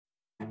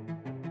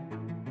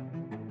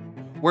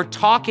We're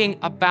talking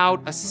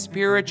about a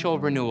spiritual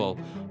renewal,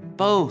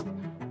 both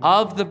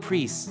of the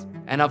priests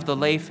and of the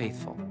lay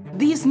faithful.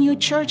 This new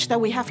church that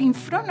we have in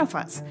front of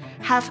us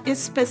have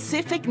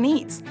specific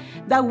needs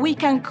that we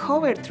can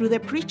cover through the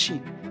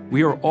preaching.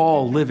 We are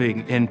all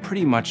living in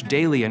pretty much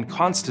daily and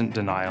constant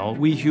denial,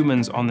 we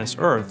humans on this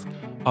earth,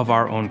 of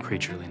our own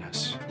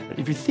creatureliness.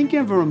 If you're thinking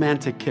of a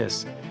romantic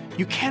kiss,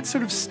 you can't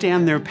sort of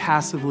stand there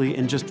passively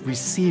and just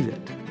receive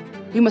it.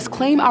 We must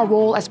claim our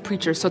role as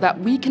preachers so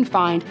that we can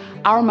find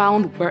our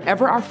mound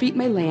wherever our feet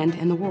may land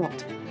in the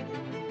world.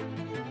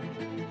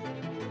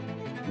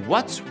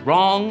 What's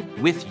wrong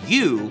with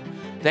you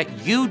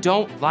that you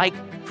don't like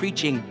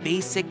preaching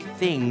basic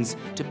things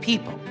to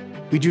people?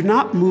 We do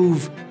not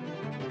move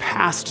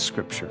past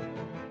Scripture.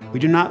 We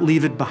do not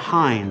leave it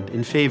behind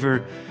in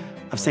favor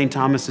of St.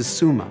 Thomas's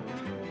Summa.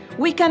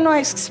 We cannot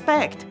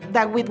expect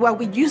that with what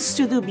we used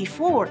to do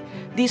before,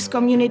 this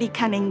community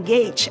can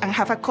engage and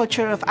have a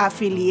culture of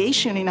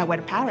affiliation in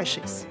our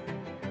parishes.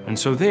 And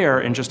so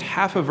there, in just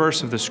half a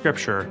verse of the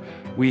Scripture,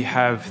 we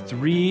have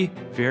 3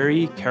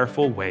 very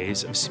careful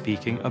ways of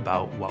speaking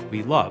about what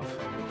we love.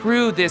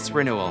 Through this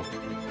renewal,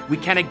 we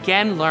can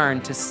again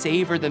learn to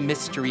savor the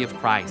mystery of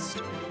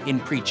Christ in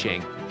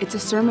preaching. It's a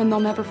sermon they'll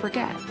never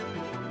forget.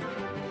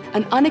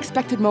 An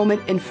unexpected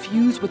moment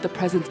infused with the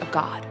presence of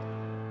God.